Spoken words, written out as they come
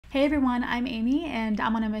Hey everyone, I'm Amy and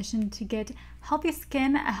I'm on a mission to get healthy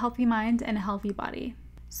skin, a healthy mind, and a healthy body.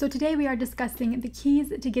 So today we are discussing the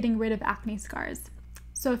keys to getting rid of acne scars.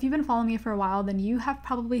 So if you've been following me for a while, then you have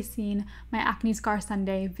probably seen my Acne Scar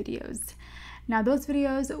Sunday videos. Now those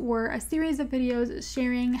videos were a series of videos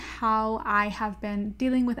sharing how I have been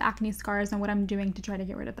dealing with acne scars and what I'm doing to try to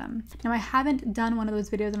get rid of them. Now I haven't done one of those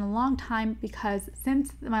videos in a long time because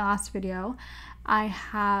since my last video, I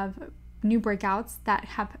have new breakouts that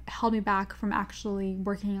have held me back from actually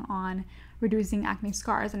working on reducing acne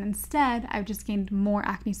scars, and instead I've just gained more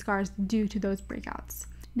acne scars due to those breakouts.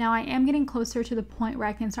 Now I am getting closer to the point where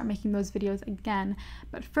I can start making those videos again,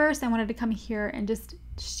 but first I wanted to come here and just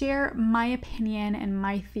share my opinion and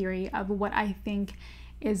my theory of what I think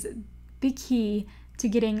is the key to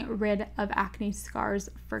getting rid of acne scars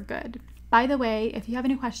for good. By the way, if you have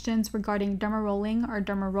any questions regarding derma rolling or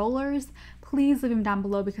derma rollers, please leave them down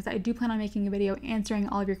below because I do plan on making a video answering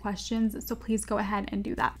all of your questions, so please go ahead and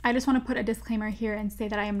do that. I just want to put a disclaimer here and say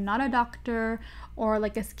that I am not a doctor or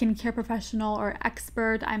like a skincare professional or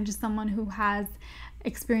expert. I'm just someone who has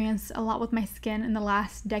experienced a lot with my skin in the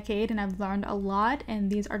last decade, and I've learned a lot, and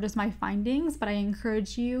these are just my findings, but I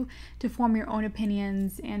encourage you to form your own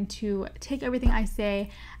opinions and to take everything I say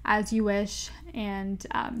as you wish and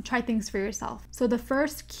try things for yourself. So the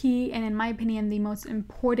first key, and in my opinion the most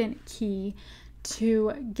important key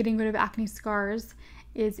to getting rid of acne scars,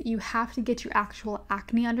 is you have to get your actual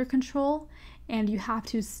acne under control and you have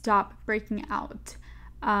to stop breaking out.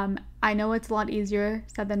 I know it's a lot easier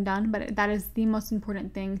said than done, but that is the most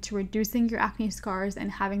important thing to reducing your acne scars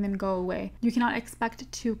and having them go away. You cannot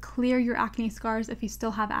expect to clear your acne scars if you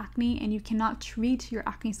still have acne, and you cannot treat your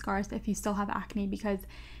acne scars if you still have acne, because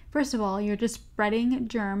first of all, you're just spreading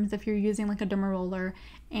germs. If you're using like a derma roller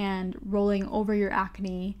and rolling over your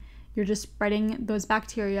acne, you're just spreading those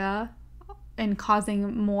bacteria and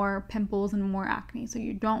causing more pimples and more acne. So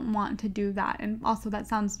you don't want to do that, and also that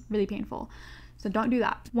sounds really painful. So don't do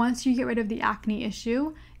that. Once you get rid of the acne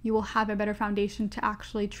issue, you will have a better foundation to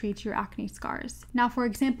actually treat your acne scars. Now, for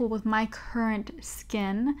example, with my current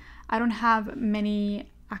skin, I don't have many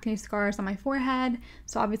acne scars on my forehead,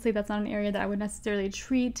 so obviously that's not an area that I would necessarily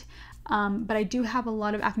treat, but I do have a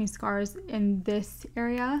lot of acne scars in this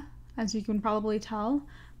area, as you can probably tell,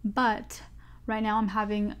 but right now I'm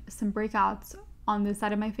having some breakouts on this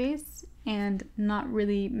side of my face and not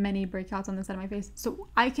really many breakouts on this side of my face. So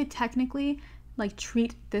I could technically like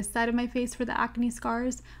treat this side of my face for the acne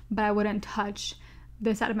scars, but I wouldn't touch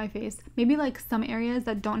this side of my face. Maybe like some areas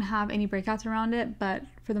that don't have any breakouts around it, but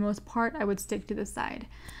for the most part I would stick to this side.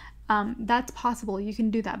 That's possible, you can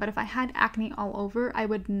do that, but if I had acne all over, I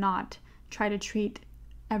would not try to treat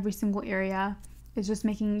every single area. It's just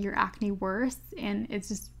making your acne worse, and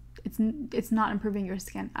it's not improving your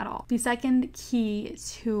skin at all. The second key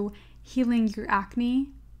to healing your acne,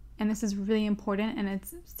 and this is really important, and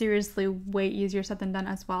it's seriously way easier said than done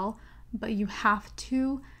as well, but you have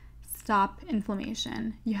to stop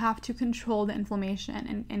inflammation. You have to control the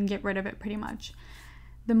inflammation and get rid of it pretty much.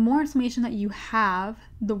 The more inflammation that you have,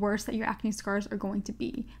 the worse that your acne scars are going to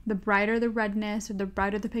be. The brighter the redness or the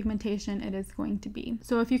brighter the pigmentation it is going to be.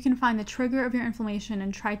 So if you can find the trigger of your inflammation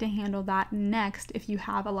and try to handle that next, if you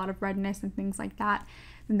have a lot of redness and things like that,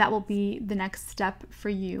 then that will be the next step for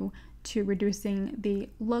you to reducing the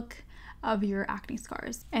look of your acne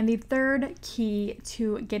scars. And the third key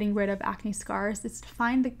to getting rid of acne scars is to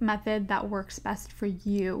find the method that works best for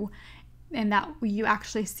you and that you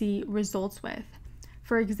actually see results with.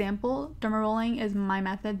 For example, derma rolling is my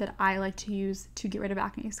method that I like to use to get rid of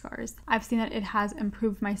acne scars. I've seen that it has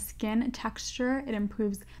improved my skin texture. It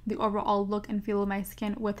improves the overall look and feel of my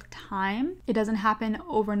skin with time. It doesn't happen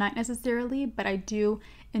overnight necessarily, but I do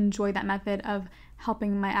enjoy that method of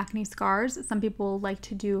helping my acne scars. Some people like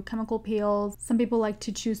to do chemical peels. Some people like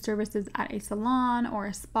to choose services at a salon or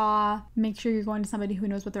a spa. Make sure you're going to somebody who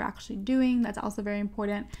knows what they're actually doing. That's also very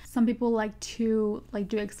important. Some people like to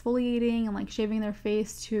do exfoliating and shaving their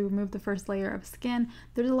face to remove the first layer of skin.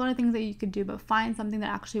 There's a lot of things that you could do, but find something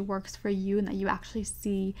that actually works for you and that you actually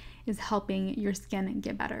see is helping your skin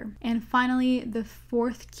get better. And finally, the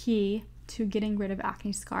fourth key to getting rid of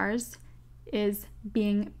acne scars is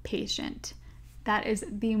being patient. That is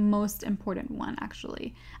the most important one,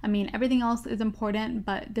 actually. I mean, everything else is important,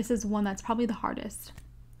 but this is one that's probably the hardest.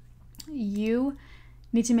 You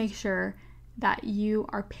need to make sure that you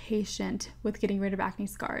are patient with getting rid of acne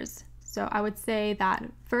scars. So I would say that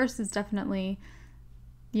first is definitely,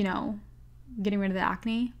 getting rid of the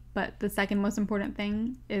acne, but the second most important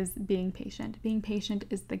thing is being patient. Being patient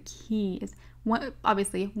is the key,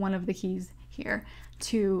 obviously one of the keys here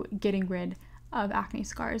to getting rid of acne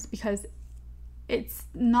scars, because it's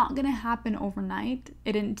not gonna happen overnight.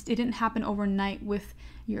 It didn't happen overnight with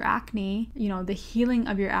your acne. You know, the healing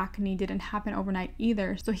of your acne didn't happen overnight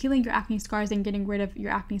either. So healing your acne scars and getting rid of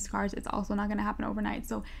your acne scars, it's also not gonna happen overnight.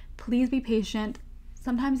 So please be patient.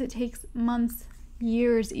 Sometimes it takes months,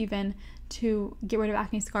 years even, to get rid of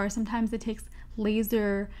acne scars. Sometimes it takes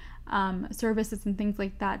laser services and things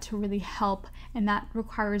like that to really help, and that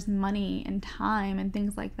requires money and time and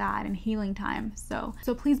things like that, and healing time. So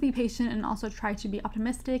please be patient, and also try to be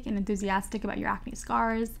optimistic and enthusiastic about your acne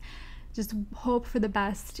scars. Just hope for the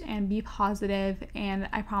best and be positive, and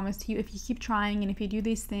I promise you, if you keep trying and if you do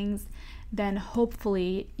these things, then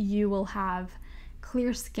hopefully you will have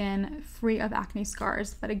clear skin free of acne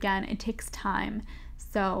scars. But again, it takes time,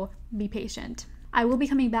 so be patient. I will be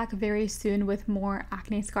coming back very soon with more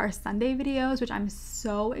Acne Scar Sunday videos, which I'm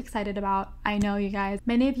so excited about. I know, you guys,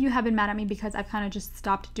 many of you have been mad at me because I've kind of just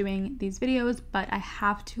stopped doing these videos, but I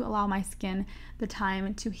have to allow my skin the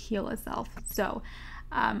time to heal itself. So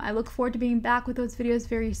I look forward to being back with those videos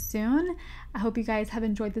very soon. I hope you guys have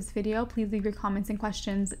enjoyed this video. Please leave your comments and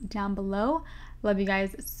questions down below. Love you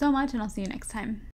guys so much, and I'll see you next time.